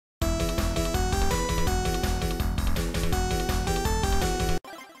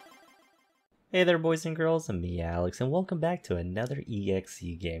Hey there, boys and girls, and me, Alex, and welcome back to another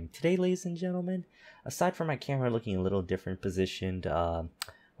EXE game. Today, ladies and gentlemen, aside from my camera looking a little different positioned, I'm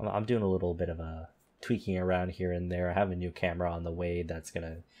doing a little bit of a tweaking around here and there. I have a new camera on the way that's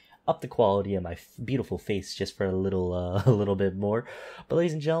gonna up the quality of my beautiful face just for a little, a little bit more. But,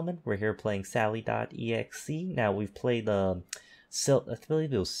 ladies and gentlemen, we're here playing Sally.exe. Now, we've played I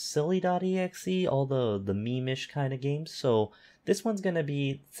believe it was Silly.exe, all the meme-ish kind of games. So this one's gonna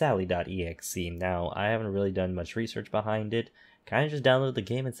be Sally.exe. Now, I haven't really done much research behind it. Kind of just downloaded the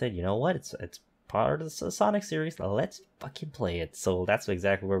game and said, you know what, it's part of the Sonic series. Let's fucking play it. So that's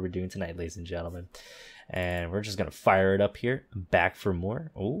exactly what we're doing tonight, ladies and gentlemen. And we're just gonna fire it up here. Back for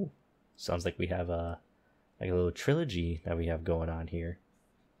more. Oh, sounds like we have a little trilogy that we have going on here.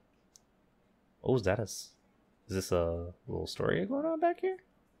 Oh, is this a little story going on back here?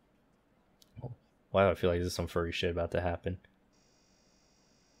 Oh, why do I feel like there's some furry shit about to happen?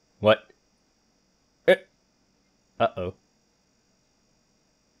 What? Uh-oh.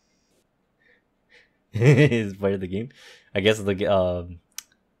 Is part of the game. I guess oh,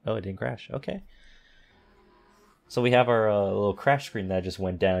 it didn't crash. Okay. So we have our little crash screen that just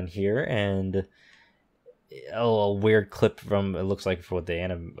went down here, and a weird clip from, it looks like, for what the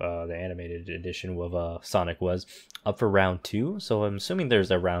animated edition of Sonic was up for round 2. So I'm assuming there's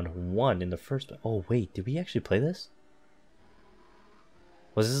a round 1 in the first. Oh wait, did we actually play this?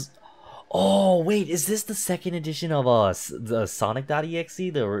 Was this? Oh wait, is this the second edition of the sonic.exe,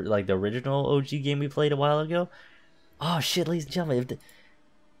 the original OG game we played a while ago? Oh shit, ladies and gentlemen,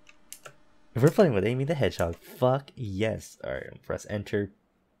 if we're playing with Amy the Hedgehog, fuck yes. All right, press enter.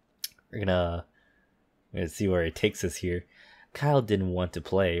 We're gonna see where it takes us here. Kyle didn't want to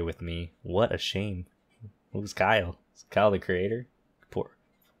play with me. What a shame. Who's Kyle? Is Kyle the creator?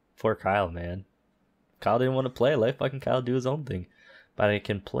 Poor Kyle, man. Kyle didn't want to play. Let fucking Kyle do his own thing. But I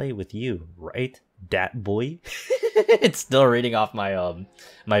can play with you, right, dat boy? It's still reading off my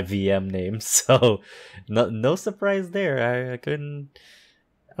my VM name, so no surprise there. I couldn't.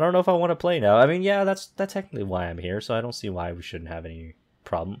 I don't know if I want to play now. I mean, yeah, that's technically why I'm here, so I don't see why we shouldn't have any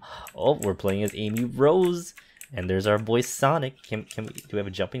problem. Oh, we're playing as Amy Rose, and there's our boy Sonic. Do we have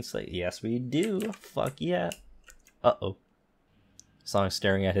a jumping slate? Yes, we do. Fuck yeah. Uh-oh. Sonic's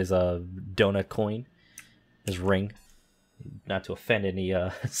staring at his donut coin, his ring. Not to offend any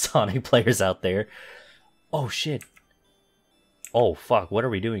Sonic players out there. Oh shit. Oh fuck, what are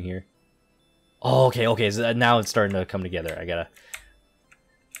we doing here? Oh, okay, so now it's starting to come together. I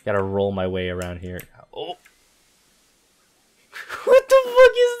gotta roll my way around here. Oh. What the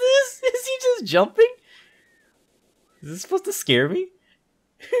fuck is this? Is he just jumping? Is this supposed to scare me?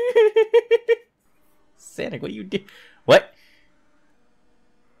 Sonic, what you did? What?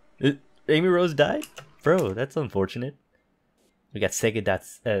 Amy Rose died? Bro, that's unfortunate. We got Sega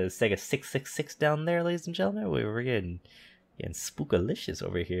 666 down there, ladies and gentlemen. We're getting spookalicious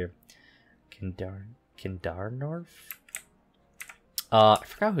over here. Kindarnorf? I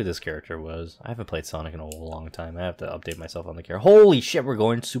forgot who this character was. I haven't played Sonic in a long time. I have to update myself on the character. Holy shit, we're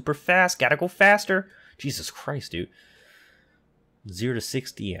going super fast. Gotta go faster. Jesus Christ, dude. 0 to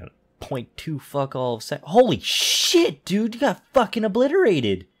 60 and 0.2 fuck all of sec. Holy shit, dude. You got fucking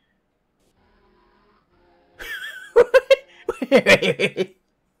obliterated.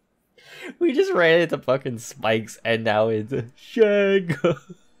 We just ran into fucking spikes and now it's a shag.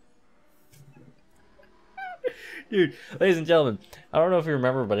 Dude, ladies and gentlemen, I don't know if you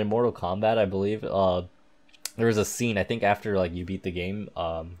remember, but in Mortal Kombat, I believe, there was a scene, I think after like you beat the game,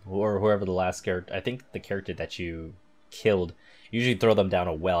 or whoever the last character, I think the character that you killed, you usually throw them down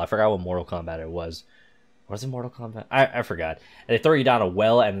a well. I forgot what Mortal Kombat it was. Was it Mortal Kombat? I forgot. And they throw you down a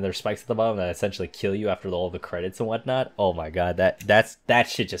well, and there's spikes at the bottom that essentially kill you after all the credits and whatnot. Oh my god, that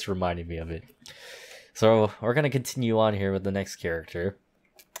shit just reminded me of it. So we're gonna continue on here with the next character.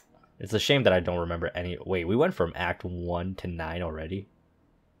 It's a shame that I don't remember any. Wait, we went from Act 1 to 9 already.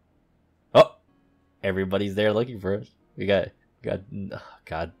 Oh, everybody's there looking for us. We got oh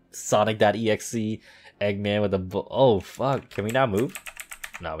god, Sonic.exe, Eggman with a oh fuck. Can we not move?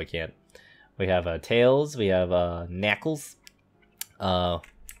 No, we can't. We have Tails, we have Knuckles. Wait,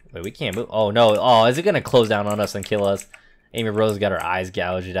 we can't move. Oh no, oh, is it gonna close down on us and kill us? Amy Rose got her eyes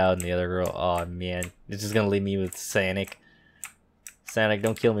gouged out, and the other girl, oh man, it's just gonna leave me with Sonic. Sonic,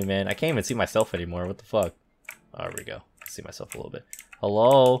 don't kill me, man. I can't even see myself anymore. What the fuck? Oh, there we go. I see myself a little bit.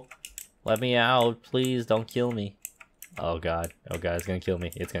 Hello? Let me out, please. Don't kill me. Oh god. Oh god, it's gonna kill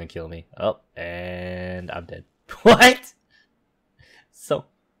me. It's gonna kill me. Oh, and I'm dead. What? So.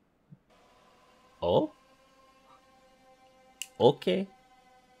 Oh? Okay.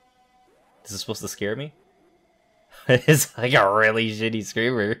 This is supposed to scare me? It's like a really shitty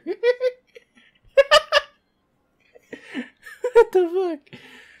screamer. What the fuck?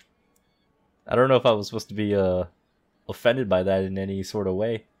 I don't know if I was supposed to be offended by that in any sort of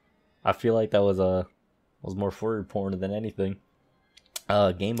way. I feel like that was more forward porn than anything.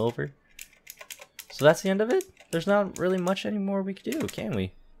 Game over. So that's the end of it. There's not really much anymore we could do, can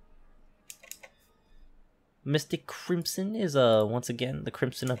we? Mystic Crimson is once again the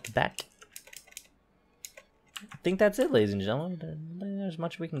Crimson of the Bat. I think that's it, ladies and gentlemen. There's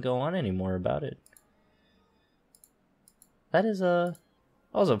much we can go on anymore about it. That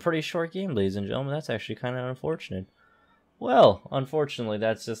was a pretty short game, ladies and gentlemen. That's actually kind of unfortunate. Well, unfortunately,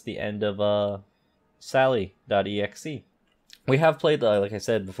 that's just the end of Sally.exe. We have played like I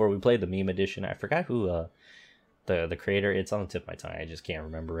said before, we played the meme edition. I forgot who the creator. It's on the tip of my tongue. I just can't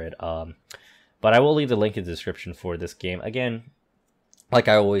remember it. But I will leave the link in the description for this game. Again, like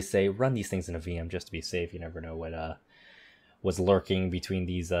I always say, run these things in a VM just to be safe. You never know what was lurking between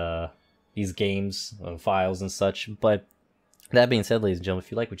these games, files and such. But that being said, ladies and gentlemen,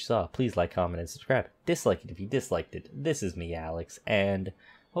 if you like what you saw, please like, comment, and subscribe. Dislike it if you disliked it. This is me, Alex, and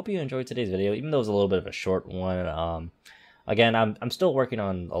hope you enjoyed today's video, even though it was a little bit of a short one. Again, I'm still working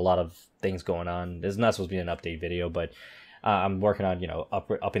on a lot of things going on. This is not supposed to be an update video, but I'm working on, you know,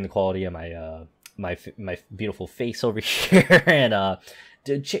 upping the quality of my my beautiful face over here, and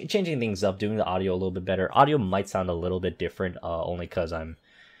changing things up, doing the audio a little bit better. Audio might sound a little bit different, only because I'm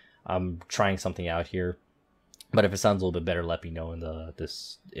trying something out here. But if it sounds a little bit better, let me know in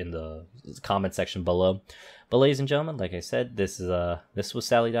the comment section below. But ladies and gentlemen, like I said, this was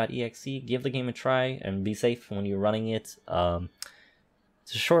Sally.exe. Give the game a try and be safe when you're running it.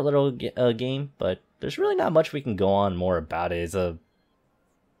 It's a short little game, but there's really not much we can go on more about it.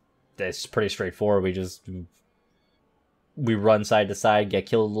 It's pretty straightforward. We run side to side, get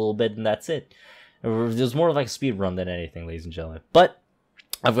killed a little bit, and that's it. There's more like a speed run than anything, ladies and gentlemen. But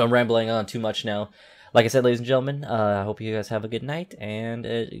I've been rambling on too much now. Like I said, ladies and gentlemen, I hope you guys have a good night, and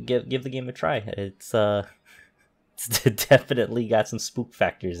give the game a try. It's definitely got some spook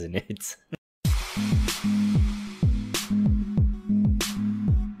factors in it.